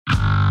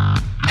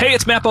Hey,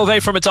 it's Matt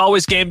Bove from It's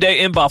Always Game Day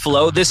in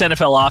Buffalo. This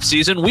NFL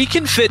offseason, we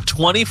can fit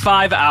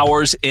 25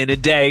 hours in a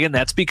day, and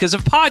that's because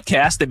of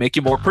podcasts. They make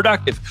you more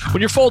productive.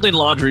 When you're folding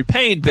laundry,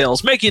 paying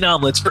bills, making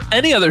omelets, or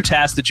any other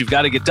task that you've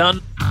got to get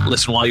done,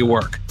 listen while you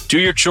work. Do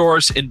your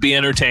chores and be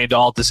entertained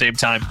all at the same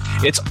time.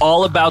 It's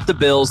all about the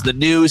Bills, the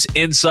news,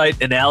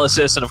 insight,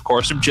 analysis, and of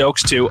course some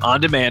jokes too,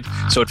 on demand,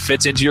 so it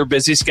fits into your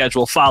busy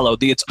schedule. Follow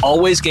the It's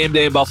Always Game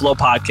Day in Buffalo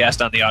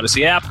podcast on the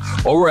Odyssey app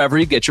or wherever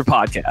you get your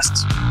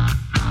podcasts.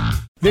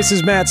 This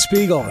is Matt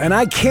Spiegel, and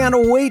I can't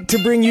wait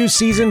to bring you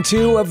Season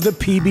 2 of the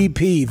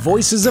PBP,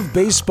 Voices of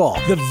Baseball.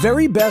 The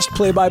very best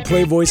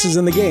play-by-play voices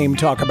in the game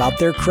talk about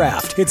their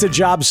craft. It's a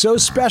job so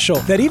special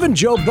that even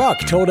Joe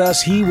Buck told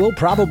us he will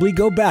probably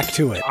go back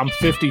to it. I'm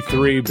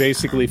 53,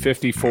 basically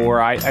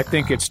 54. I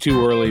think it's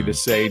too early to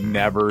say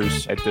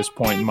nevers at this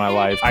point in my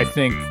life. I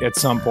think at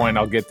some point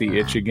I'll get the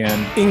itch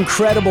again.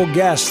 Incredible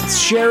guests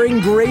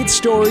sharing great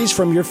stories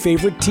from your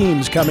favorite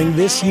teams coming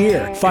this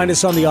year. Find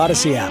us on the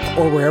Odyssey app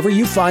or wherever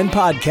you find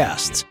podcasts.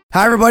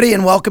 Hi, everybody,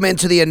 and welcome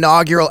into the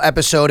inaugural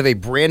episode of a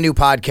brand new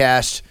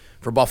podcast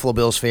for Buffalo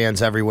Bills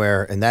fans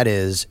everywhere, and that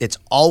is It's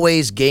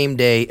Always Game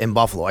Day in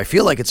Buffalo. I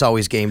feel like it's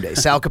always game day.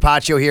 Sal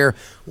Capaccio here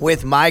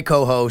with my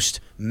co-host,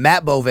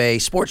 Matt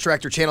Bove, sports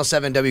director, Channel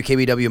 7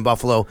 WKBW in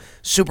Buffalo.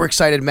 Super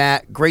excited,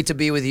 Matt. Great to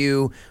be with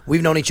you.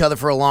 We've known each other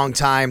for a long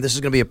time. This is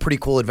going to be a pretty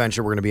cool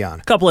adventure we're going to be on.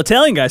 A couple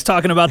Italian guys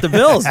talking about the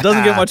Bills.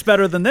 Doesn't get much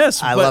better than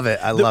this. I love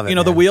it. You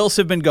know, the wheels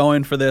have been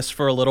going for this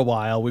for a little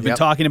while. We've been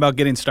talking about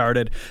getting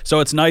started. So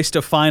it's nice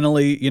to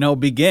finally,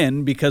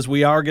 begin because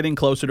we are getting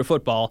closer to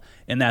football,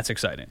 and that's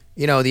exciting.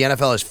 You know, the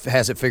NFL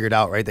has it figured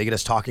out, right? They get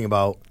us talking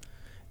about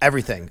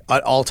everything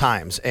at all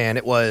times. And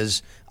it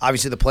was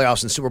obviously the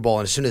playoffs and Super Bowl.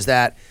 And as soon as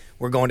that,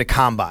 we're going to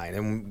Combine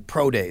and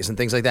pro days and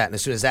things like that. And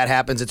as soon as that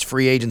happens, it's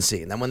free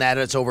agency. And then when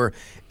it's over,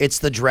 it's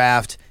the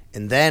draft.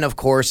 And then, of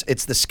course,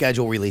 it's the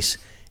schedule release.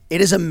 It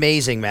is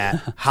amazing,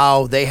 Matt,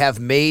 how they have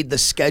made the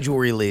schedule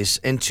release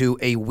into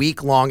a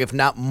week-long, if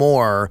not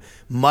more,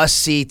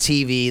 must-see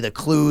TV, the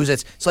clues.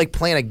 It's like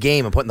playing a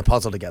game and putting the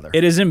puzzle together.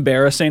 It is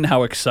embarrassing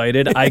how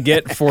excited I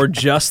get for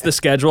just the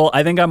schedule.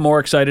 I think I'm more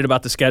excited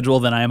about the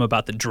schedule than I am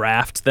about the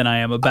draft, than I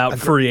am about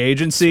free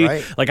agency.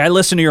 Right. Like, I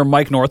listened to your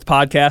Mike North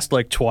podcast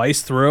like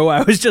twice through.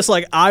 I was just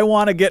like, I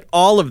want to get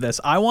all of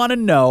this. I want to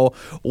know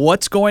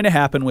what's going to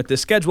happen with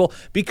this schedule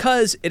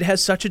because it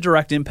has such a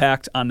direct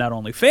impact on not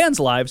only fans'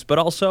 lives, but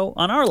also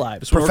on our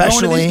lives.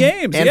 Professionally we're going to these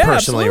games. and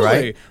personally,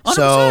 absolutely. right? 100%.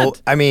 So,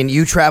 I mean,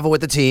 you travel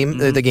with the team,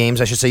 the games,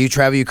 I should say. You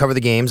travel, you cover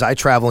the games. I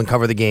travel and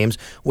cover the games.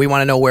 We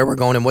want to know where we're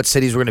going and what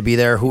cities we're going to be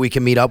there, who we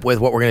can meet up with,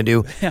 what we're going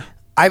to do. Yeah.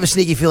 I have a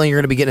sneaky feeling you're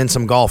going to be getting in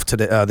some golf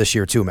today, this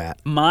year too, Matt.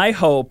 My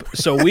hope,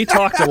 so we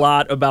talked a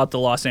lot about the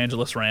Los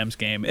Angeles Rams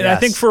game, and I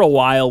think for a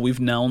while we've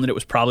known that it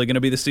was probably going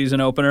to be the season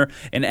opener,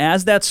 and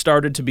as that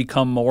started to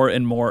become more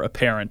and more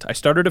apparent, I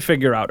started to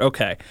figure out,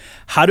 okay,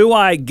 how do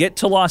I get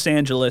to Los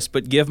Angeles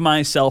but give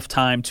myself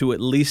time to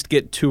at least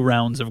get 2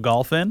 rounds of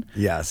golf in?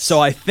 Yes. So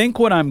I think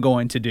what I'm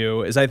going to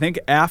do is I think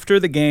after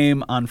the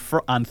game on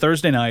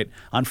Thursday night,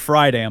 on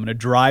Friday, I'm going to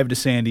drive to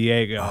San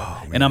Diego,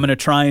 and I'm going to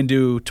try and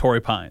do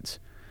Torrey Pines.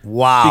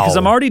 Wow. Because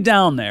I'm already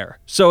down there.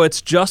 So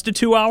it's just a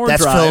 2-hour drive.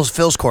 That's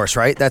Phil's course,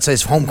 right? That's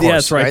his home course. Yeah,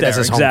 that's right there. That's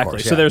his exactly. home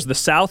course, So there's the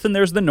south and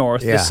there's the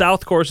north. Yeah. The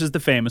south course is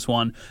the famous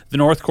one. The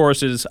north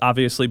course is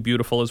obviously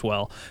beautiful as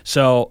well.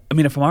 So, I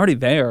mean, if I'm already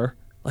there,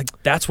 like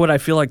that's what I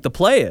feel like the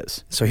play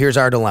is. So here's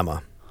our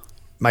dilemma.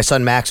 My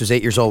son Max, who's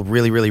 8 years old,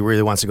 really, really,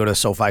 really wants to go to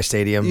SoFi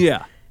Stadium.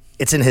 Yeah.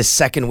 It's in his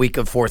second week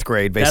of 4th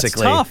grade,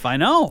 basically. That's tough, I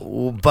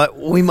know. But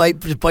we might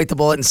just bite the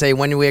bullet and say,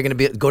 when are we going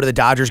to go to the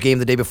Dodgers game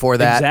the day before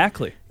that?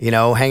 Exactly.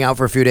 Hang out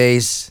for a few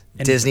days,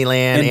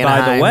 Disneyland, And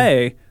Anaheim. by the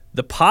way,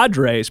 the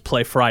Padres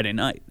play Friday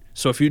night.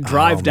 So if you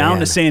drive down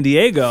to San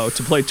Diego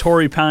to play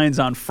Torrey Pines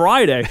on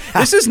Friday,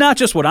 this is not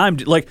just what I'm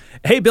like,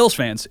 hey, Bills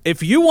fans,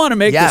 if you want to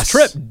make this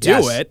trip,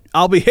 do it.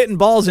 I'll be hitting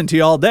balls into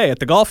you all day at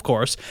the golf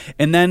course.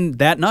 And then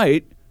that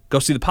night, go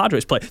see the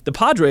Padres play. The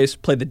Padres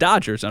play the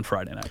Dodgers on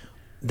Friday night.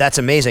 That's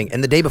amazing.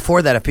 And the day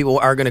before that, if people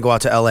are going to go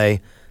out to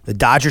L.A., the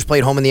Dodgers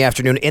played home in the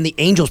afternoon and the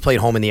Angels played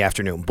home in the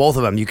afternoon. Both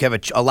of them. You can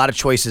have a lot of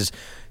choices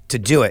to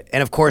do it.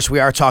 And, of course, we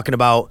are talking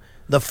about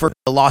the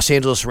Los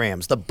Angeles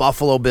Rams, the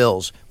Buffalo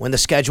Bills. When the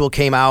schedule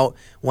came out,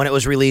 when it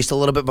was released, a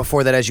little bit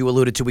before that, as you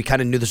alluded to, we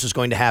kind of knew this was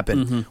going to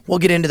happen. Mm-hmm. We'll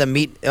get into the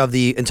meat of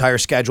the entire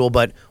schedule,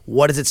 but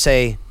what does it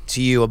say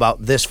to you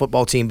about this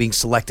football team being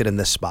selected in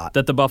this spot?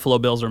 That the Buffalo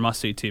Bills are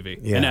must-see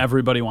TV, and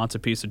everybody wants a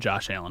piece of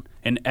Josh Allen.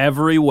 In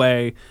every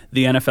way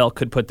the NFL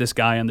could put this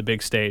guy on the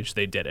big stage,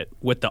 they did it.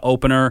 With the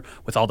opener,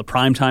 with all the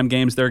primetime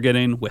games they're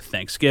getting, with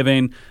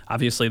Thanksgiving,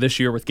 obviously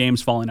this year with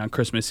games falling on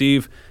Christmas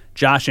Eve,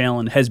 Josh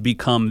Allen has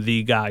become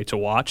the guy to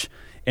watch,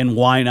 and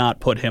why not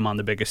put him on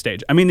the biggest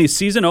stage? I mean, the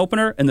season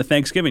opener and the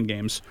Thanksgiving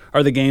games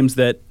are the games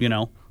that,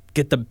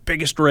 get the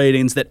biggest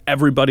ratings that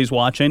everybody's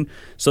watching.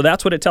 So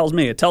that's what it tells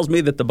me. It tells me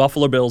that the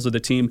Buffalo Bills are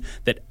the team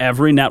that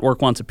every network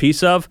wants a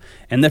piece of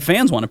and that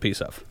fans want a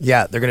piece of.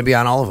 Yeah, they're going to be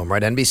on all of them,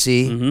 right?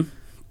 NBC,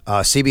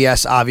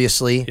 CBS,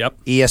 obviously,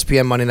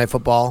 ESPN Monday Night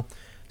Football,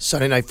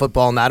 Sunday Night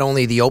Football, not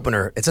only the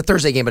opener, it's a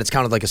Thursday game, but it's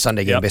counted like a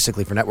Sunday game,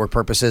 basically, for network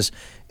purposes.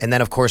 And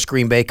then, of course,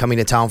 Green Bay coming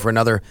to town for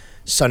another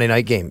Sunday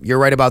night game. You're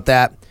right about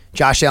that.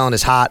 Josh Allen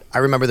is hot. I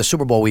remember the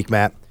Super Bowl week,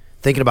 Matt,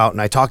 thinking about,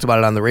 and I talked about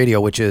it on the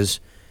radio, which is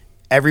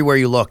everywhere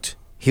you looked,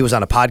 he was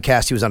on a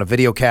podcast, he was on a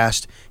video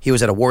cast, he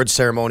was at awards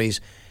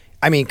ceremonies.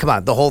 I mean, come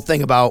on, the whole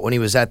thing about when he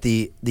was at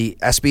the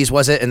ESPYs,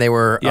 was it? And they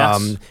were,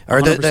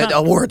 or the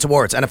awards,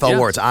 NFL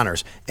awards,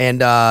 honors,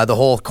 and the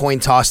whole coin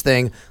toss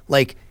thing.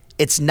 Like,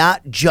 it's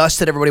not just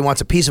that everybody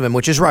wants a piece of him,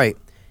 which is right.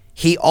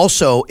 He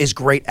also is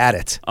great at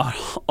it.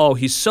 Oh,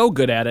 he's so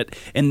good at it.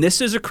 And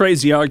this is a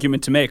crazy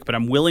argument to make, but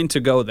I'm willing to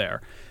go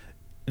there.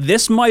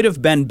 This might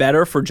have been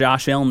better for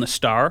Josh Allen, the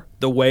star,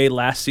 the way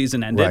last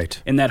season ended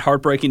in that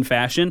heartbreaking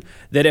fashion,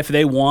 that if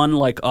they won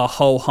like a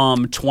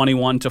ho-hum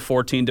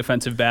 21-14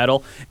 defensive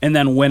battle and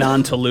then went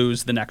on to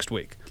lose the next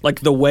week.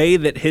 Like the way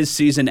that his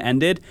season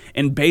ended,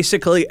 and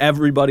basically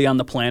everybody on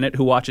the planet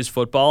who watches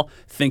football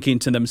thinking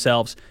to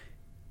themselves,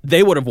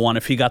 they would have won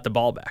if he got the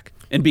ball back.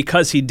 And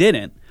because he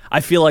didn't,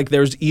 I feel like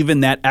there's even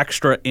that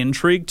extra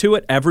intrigue to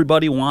it.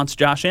 Everybody wants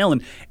Josh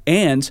Allen.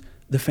 And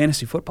the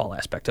fantasy football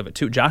aspect of it,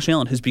 too. Josh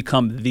Allen has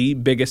become the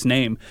biggest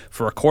name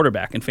for a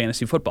quarterback in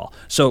fantasy football.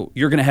 So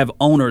you're going to have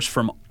owners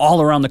from all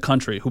around the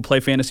country who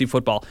play fantasy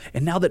football.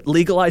 And now that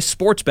legalized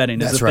sports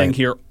betting is a thing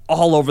here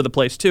all over the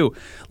place, too,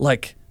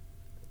 like,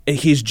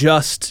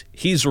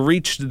 he's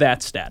reached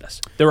that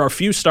status. There are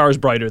few stars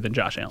brighter than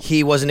Josh Allen.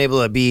 He wasn't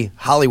able to be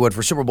Hollywood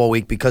for Super Bowl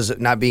week because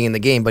of not being in the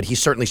game, but he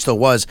certainly still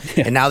was.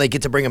 And now they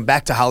get to bring him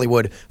back to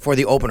Hollywood for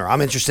the opener.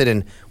 I'm interested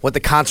in what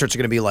the concerts are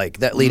going to be like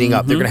that leading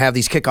up. They're going to have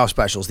these kickoff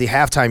specials, the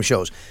halftime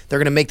shows. They're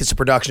going to make this a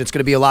production. It's going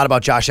to be a lot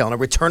about Josh Allen. A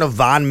return of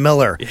Von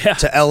Miller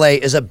to L.A.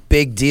 is a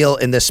big deal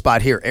in this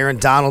spot here. Aaron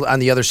Donald on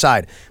the other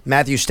side.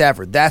 Matthew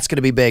Stafford, that's going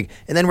to be big.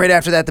 And then right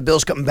after that, the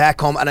Bills coming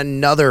back home on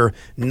another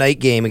night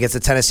game against the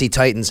Tennessee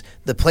Titans.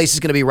 The place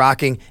is going to be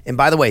rocking. And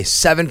by the way,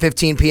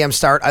 7:15 p.m.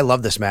 start. I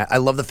love this, Matt. I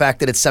love the fact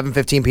that it's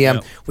 7:15 p.m.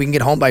 Yep. We can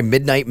get home by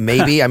midnight,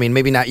 maybe. I mean,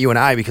 maybe not you and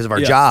I because of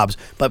our jobs,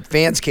 but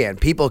fans can.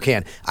 People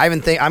can. I'm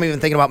even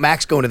thinking about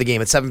Max going to the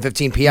game at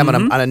 7:15 p.m.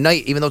 on a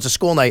night, even though it's a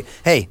school night.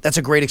 Hey, that's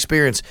a great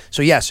experience.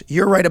 So, yes,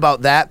 you're right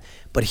about that.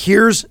 But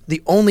here's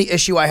the only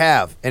issue I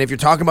have. And if you're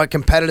talking about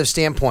competitive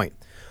standpoint,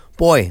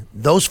 boy,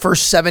 those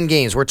first 7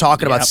 games, we're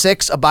talking about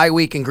 6, a bye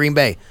week in Green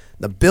Bay.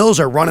 The Bills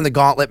are running the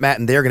gauntlet, Matt,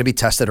 and they're going to be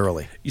tested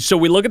early. So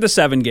we look at the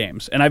 7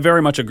 games, and I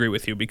very much agree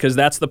with you because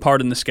that's the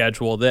part in the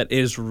schedule that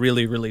is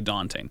really, really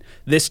daunting.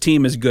 This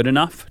team is good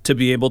enough to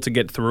be able to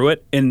get through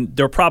it, and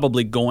they're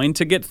probably going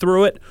to get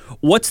through it.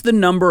 What's the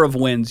number of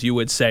wins you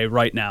would say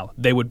right now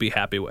they would be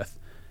happy with?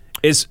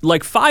 Is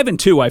like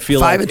 5-2, I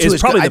feel like,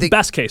 is probably the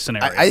best case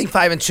scenario. I think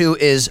 5-2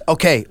 is,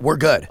 okay, we're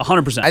good.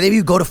 100%. I think if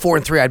you go to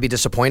 4-3, I'd be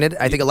disappointed.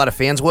 I think a lot of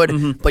fans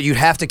would, but you'd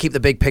have to keep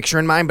the big picture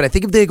in mind. But I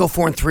think if they go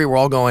 4-3, we're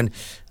all going,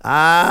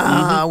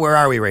 where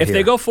are we right here? If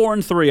they go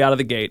 4-3 out of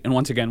the gate, and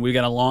once again, we've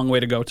got a long way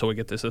to go till we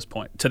get to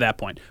that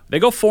point. If they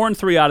go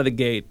 4-3 out of the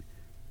gate,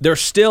 they're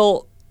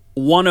still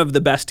one of the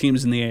best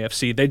teams in the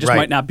AFC. They just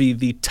might not be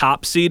the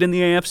top seed in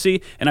the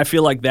AFC, and I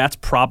feel like that's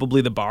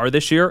probably the bar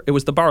this year. It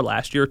was the bar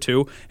last year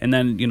too, and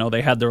then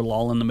they had their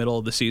lull in the middle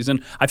of the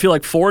season. I feel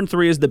like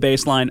 4-3 is the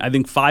baseline. I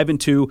think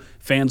 5-2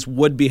 fans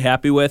would be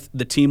happy with.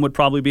 The team would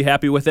probably be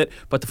happy with it,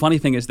 but the funny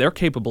thing is they're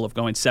capable of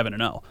going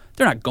 7-0.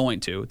 They're not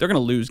going to. They're going to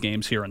lose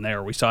games here and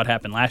there. We saw it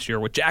happen last year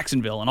with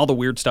Jacksonville and all the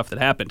weird stuff that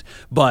happened,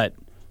 but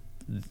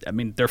I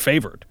mean, they're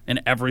favored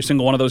in every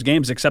single one of those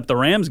games except the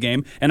Rams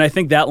game, and I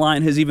think that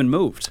line has even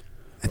moved.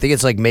 I think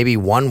it's like maybe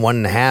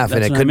 1.5,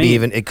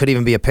 and it could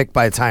even be a pick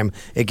by the time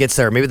it gets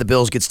there. Maybe the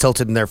Bills gets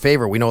tilted in their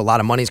favor. We know a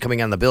lot of money's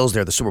coming on the Bills.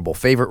 They're the Super Bowl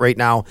favorite right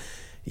now.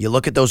 You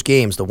look at those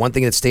games. The one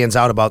thing that stands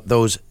out about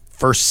those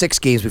first 6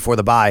 games before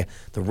the bye,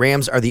 the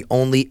Rams are the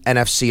only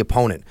NFC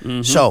opponent.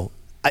 So,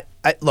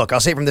 look, I'll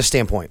say it from this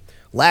standpoint.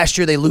 Last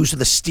year, they lose to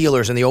the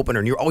Steelers in the opener,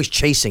 and you're always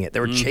chasing it. They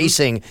were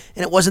chasing,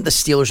 and it wasn't the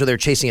Steelers who they were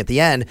chasing at the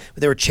end,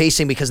 but they were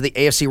chasing because of the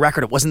AFC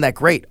record. It wasn't that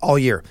great all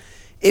year.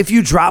 If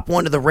you drop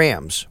one to the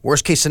Rams,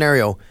 worst case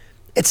scenario,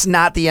 it's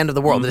not the end of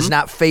the world. It's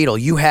not fatal.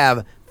 You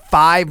have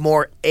 5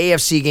 more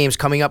AFC games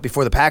coming up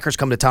before the Packers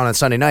come to town on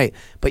Sunday night,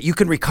 but you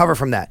can recover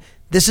from that.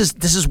 This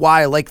is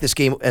why I like this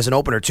game as an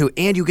opener, too,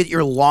 and you get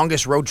your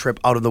longest road trip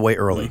out of the way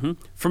early.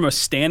 From a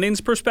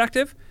standings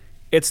perspective,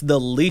 it's the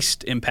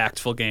least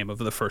impactful game of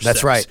the first 6.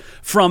 That's right.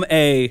 From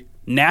a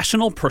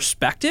national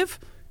perspective,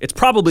 it's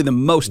probably the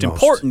most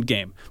important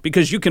game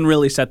because you can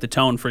really set the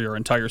tone for your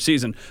entire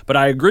season. But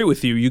I agree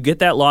with you. You get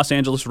that Los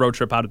Angeles road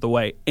trip out of the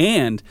way,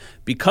 and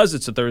because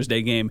it's a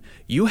Thursday game,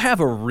 you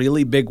have a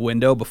really big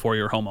window before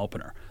your home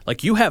opener.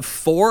 Like, you have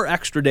 4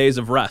 extra days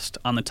of rest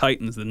on the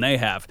Titans than they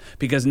have,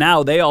 because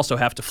now they also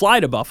have to fly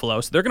to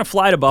Buffalo. So they're going to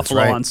fly to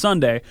Buffalo on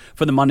Sunday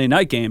for the Monday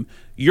night game.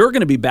 You're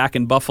going to be back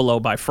in Buffalo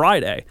by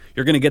Friday.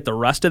 You're going to get the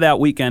rest of that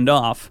weekend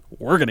off.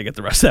 We're going to get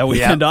the rest of that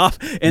weekend off.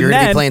 And you're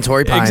going to be playing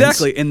Torrey Pines.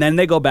 Exactly. And then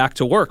they go back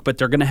to work, but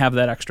they're going to have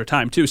that extra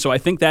time too. So I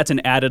think that's an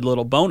added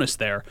little bonus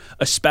there,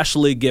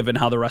 especially given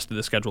how the rest of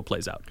the schedule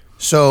plays out.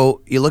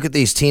 So you look at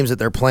these teams that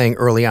they're playing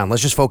early on.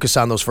 Let's just focus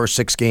on those first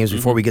 6 games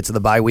before we get to the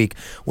bye week,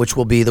 which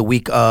will be the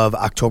week of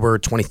October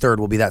 23rd,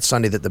 will be that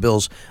Sunday that the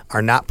Bills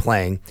are not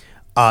playing.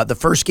 The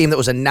first game that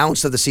was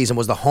announced of the season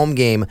was the home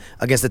game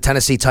against the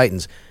Tennessee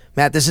Titans.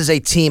 Matt, this is a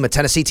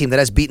Tennessee team that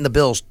has beaten the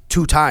Bills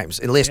 2 times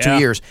in the last 2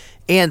 years.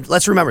 And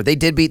let's remember, they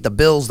did beat the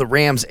Bills, the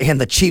Rams, and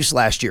the Chiefs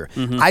last year.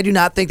 I do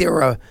not think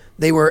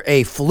they were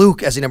a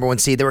fluke as a number 1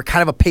 seed. They were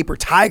kind of a paper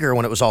tiger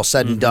when it was all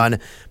said and done.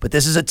 But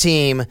this is a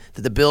team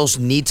that the Bills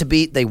need to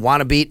beat. They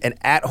want to beat. And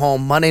at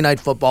home, Monday Night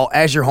Football,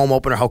 as your home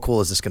opener, how cool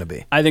is this going to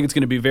be? I think it's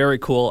going to be very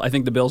cool. I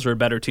think the Bills are a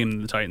better team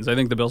than the Titans. I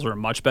think the Bills are a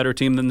much better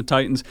team than the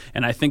Titans.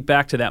 And I think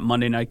back to that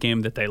Monday night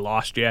game that they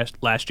lost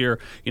last year.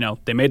 You know,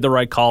 they made the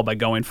right call by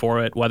going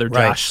for it, whether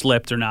Josh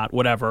slipped or not,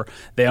 whatever.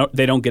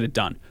 They don't get it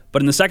done.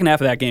 But in the second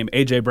half of that game,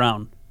 A.J.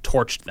 Brown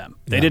torched them.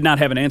 They did not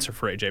have an answer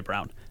for A.J.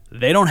 Brown.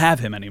 They don't have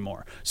him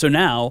anymore. So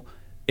now,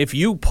 if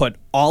you put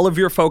all of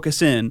your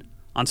focus in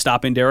on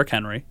stopping Derrick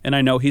Henry, and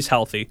I know he's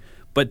healthy,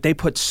 but they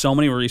put so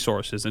many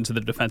resources into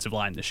the defensive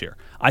line this year.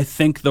 I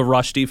think the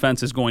rush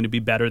defense is going to be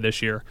better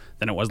this year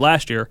than it was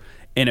last year.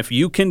 And if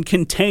you can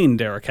contain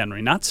Derrick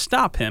Henry, not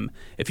stop him,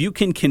 if you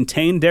can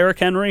contain Derrick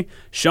Henry,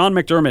 Sean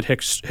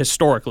McDermott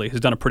historically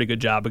has done a pretty good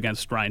job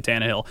against Ryan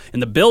Tannehill,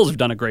 and the Bills have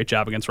done a great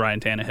job against Ryan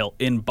Tannehill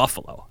in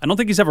Buffalo. I don't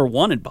think he's ever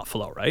won in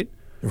Buffalo, right?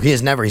 He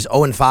has never. He's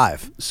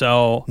 0-5.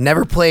 So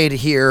never played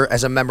here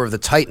as a member of the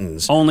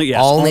Titans. Only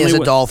as a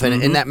Dolphin,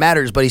 and that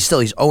matters. But he's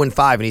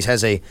 0-5, and he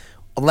has a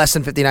less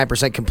than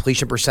 59%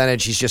 completion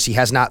percentage. He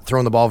has not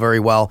thrown the ball very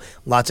well.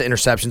 Lots of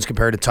interceptions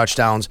compared to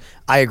touchdowns.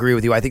 I agree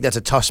with you. I think that's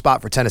a tough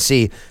spot for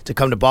Tennessee to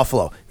come to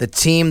Buffalo. The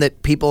team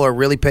that people are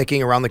really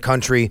picking around the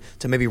country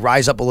to maybe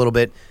rise up a little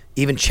bit,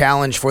 even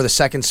challenge for the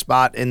second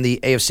spot in the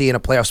AFC and a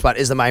playoff spot,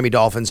 is the Miami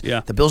Dolphins.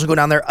 Yeah. The Bills will go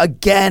down there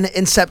again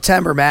in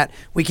September, Matt.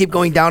 We keep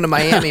going down to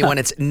Miami when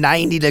it's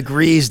 90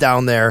 degrees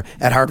down there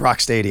at Hard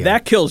Rock Stadium.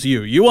 That kills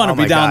you. You want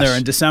to be down there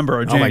in December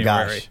or January. Oh,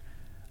 my gosh.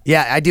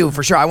 Yeah, I do,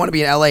 for sure. I want to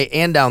be in L.A.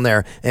 and down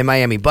there in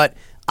Miami. But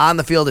on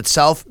the field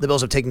itself, the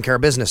Bills have taken care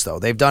of business, though.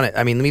 They've done it.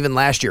 I mean, even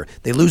last year,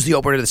 they lose the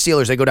opener to the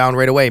Steelers. They go down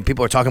right away, and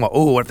people are talking about,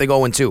 what if they go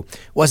 0-2?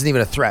 Wasn't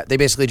even a threat. They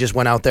basically just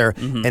went out there,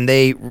 and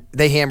they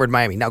hammered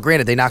Miami. Now,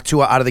 granted, they knocked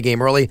Tua out of the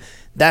game early.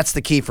 That's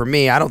the key for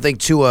me. I don't think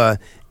Tua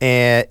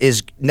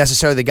is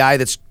necessarily the guy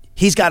that's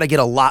he's got to get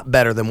a lot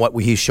better than what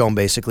he's shown,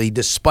 basically,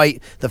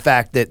 despite the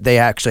fact that they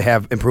actually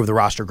have improved the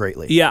roster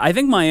greatly. Yeah, I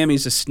think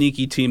Miami's a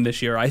sneaky team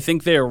this year. I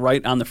think they're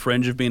right on the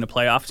fringe of being a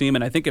playoff team,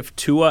 and I think if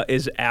Tua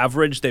is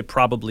average, they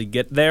probably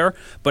get there,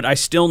 but I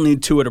still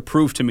need Tua to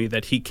prove to me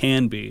that he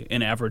can be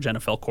an average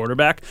NFL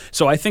quarterback.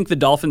 So I think the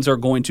Dolphins are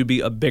going to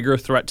be a bigger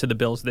threat to the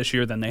Bills this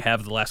year than they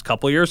have the last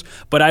couple of years,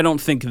 but I don't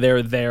think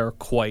they're there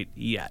quite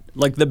yet.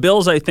 Like, the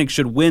Bills, I think,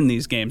 should win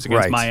these games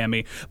against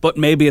Miami, but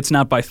maybe it's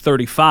not by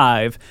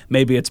 35,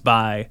 maybe it's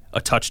by a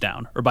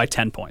touchdown or by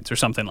 10 points or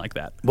something like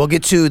that. We'll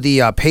get to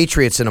the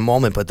Patriots in a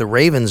moment, but the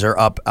Ravens are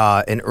up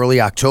in early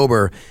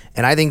October,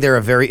 and I think they're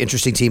a very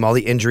interesting team. All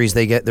the injuries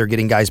they get, they're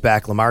getting guys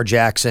back. Lamar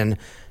Jackson.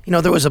 You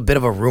know, there was a bit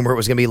of a rumor it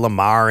was going to be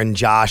Lamar and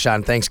Josh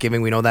on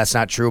Thanksgiving. We know that's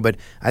not true, but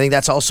I think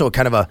that's also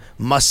kind of a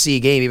must-see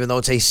game, even though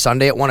it's a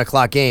Sunday at 1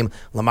 o'clock game.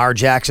 Lamar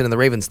Jackson and the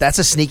Ravens, that's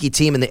a sneaky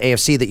team in the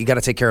AFC that you got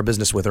to take care of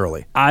business with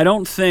early. I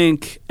don't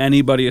think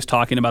anybody is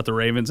talking about the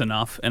Ravens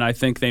enough, and I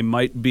think they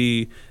might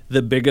be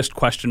the biggest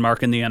question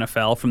mark in the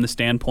NFL from the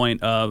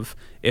standpoint of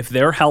if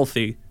they're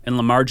healthy and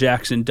Lamar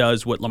Jackson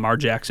does what Lamar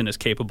Jackson is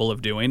capable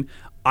of doing,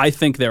 I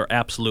think they're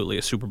absolutely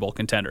a Super Bowl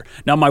contender.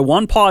 Now, my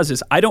one pause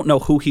is I don't know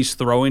who he's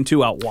throwing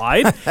to out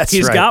wide.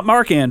 He's got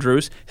Mark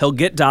Andrews. He'll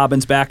get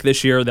Dobbins back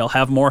this year. They'll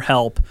have more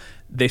help.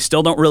 They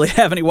still don't really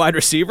have any wide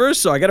receivers,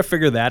 so I got to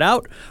figure that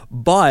out.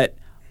 But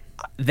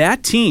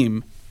that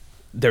team,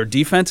 their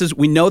defenses,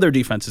 we know their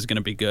defense is going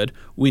to be good.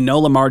 We know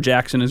Lamar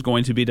Jackson is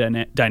going to be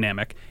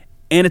dynamic,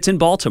 and it's in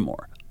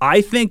Baltimore.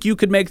 I think you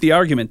could make the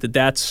argument that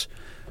that's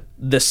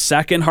the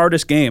second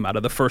hardest game out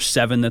of the first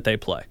 7 that they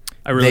play.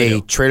 They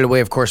traded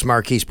away, of course,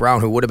 Marquise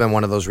Brown, who would have been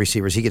one of those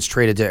receivers. He gets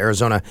traded to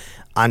Arizona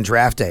on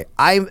draft day.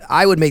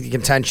 I would make the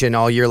contention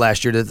all year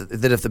last year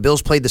that if the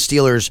Bills played the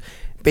Steelers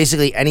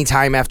basically any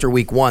time after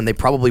week 1, they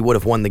probably would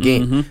have won the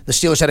game. Mm-hmm. The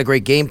Steelers had a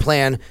great game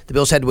plan. The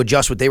Bills had to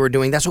adjust what they were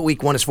doing. That's what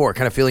week 1 is for,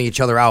 kind of feeling each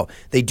other out.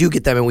 They do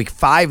get them in week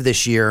 5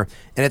 this year,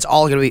 and it's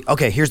all going to be,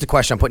 okay, here's the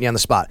question. I'm putting you on the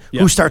spot.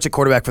 Yeah. Who starts at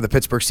quarterback for the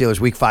Pittsburgh Steelers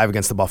week 5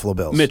 against the Buffalo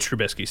Bills? Mitch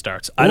Trubisky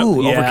starts.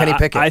 Over Kenny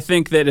Pickett. I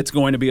think that it's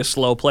going to be a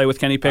slow play with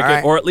Kenny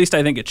Pickett, or at least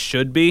I think it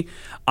should be.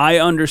 I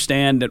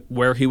understand that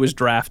where he was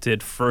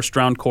drafted,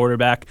 first-round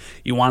quarterback,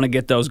 you want to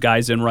get those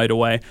guys in right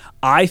away.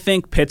 I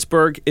think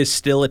Pittsburgh is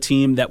still a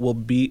team that will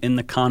be in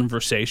the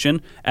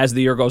conversation as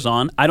the year goes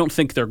on. I don't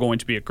think they're going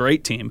to be a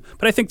great team,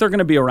 but I think they're going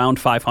to be around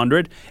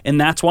 500,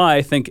 and that's why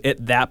I think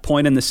at that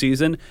point in the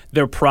season,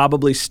 they're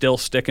probably still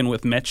sticking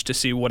with Mitch to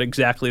see what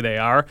exactly they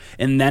are,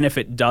 and then if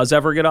it does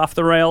ever get off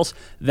the rails,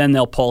 then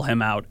they'll pull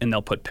him out and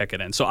they'll put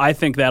Pickett in. So I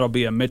think that'll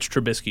be a Mitch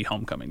Trubisky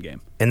homecoming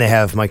game. And they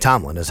have Mike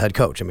Tomlin as head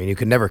coach. I mean, you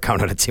could never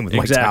count on a team with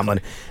Mike Tomlin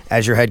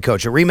as your head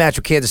coach. A rematch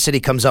with Kansas City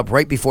comes up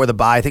right before the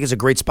bye. I think it's a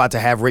great spot to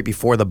have right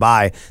before the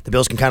bye. The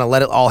Bills can kind of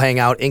let it all hang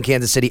out in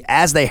Kansas City,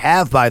 as they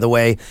have, by the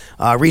way,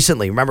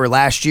 recently. Remember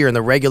last year in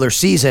the regular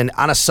season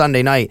on a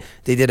Sunday night,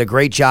 they did a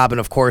great job, and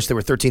of course they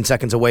were 13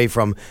 seconds away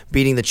from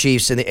beating the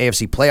Chiefs in the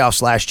AFC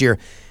playoffs last year.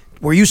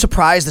 Were you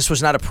surprised this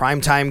was not a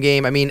primetime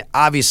game? I mean,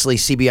 obviously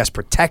CBS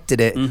protected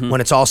it when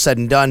it's all said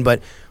and done,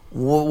 but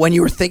when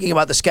you were thinking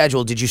about the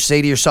schedule, did you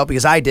say to yourself,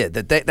 because I did,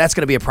 that's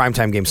going to be a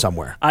primetime game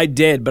somewhere? I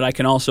did, but I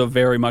can also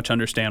very much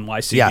understand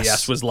why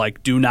CBS was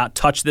like, do not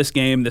touch this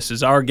game. This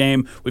is our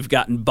game. We've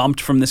gotten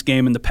bumped from this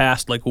game in the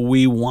past. Like,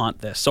 we want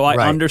this. So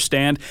I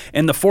understand.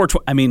 And the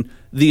 420, I mean,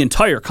 the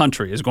entire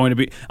country is going to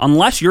be,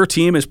 unless your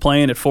team is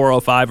playing at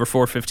 4:05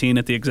 or 4:15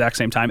 at the exact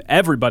same time,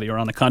 everybody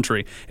around the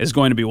country is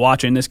going to be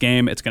watching this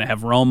game. It's going to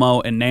have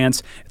Romo and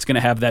Nance. It's going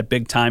to have that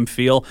big-time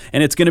feel,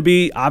 and it's going to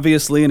be,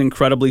 obviously, an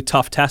incredibly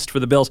tough test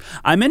for the Bills.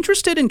 I'm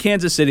interested in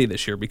Kansas City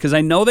this year because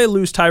I know they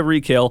lose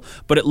Tyreek Hill,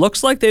 but it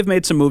looks like they've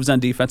made some moves on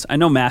defense. I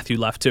know Matthew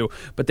left too,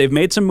 but they've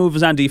made some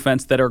moves on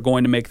defense that are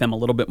going to make them a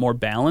little bit more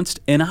balanced,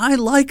 and I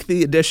like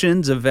the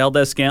additions of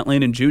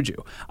Valdez-Scantling and Juju.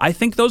 I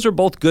think those are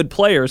both good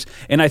players,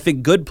 and I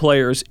think good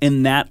players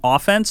in that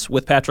offense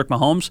with Patrick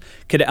Mahomes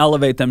could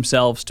elevate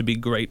themselves to be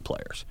great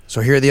players.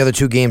 So here are the other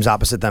two games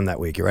opposite them that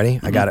week. You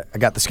ready? I got it. I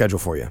got the schedule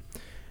for you.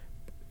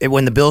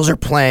 When the Bills are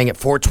playing at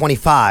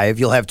 4:25,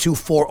 you'll have two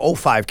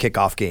 4:05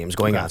 kickoff games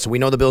going on. So we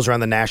know the Bills are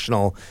on the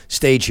national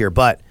stage here,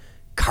 but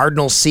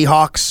Cardinals,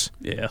 Seahawks,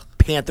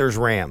 Panthers,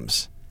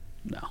 Rams.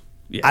 No.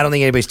 Yeah. I don't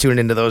think anybody's tuning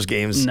into those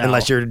games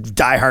unless you're a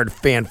diehard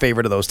fan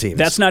favorite of those teams.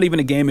 That's not even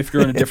a game if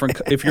you're in a different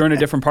if you're in a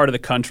different part of the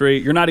country.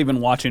 You're not even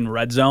watching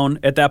Red Zone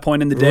at that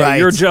point in the day. Right.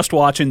 You're just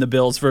watching the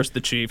Bills versus the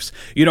Chiefs.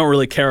 You don't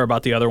really care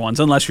about the other ones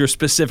unless you're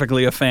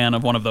specifically a fan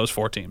of one of those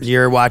four teams.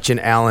 You're watching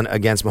Allen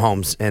against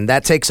Mahomes, and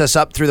that takes us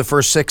up through the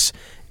first six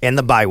and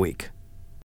the bye week.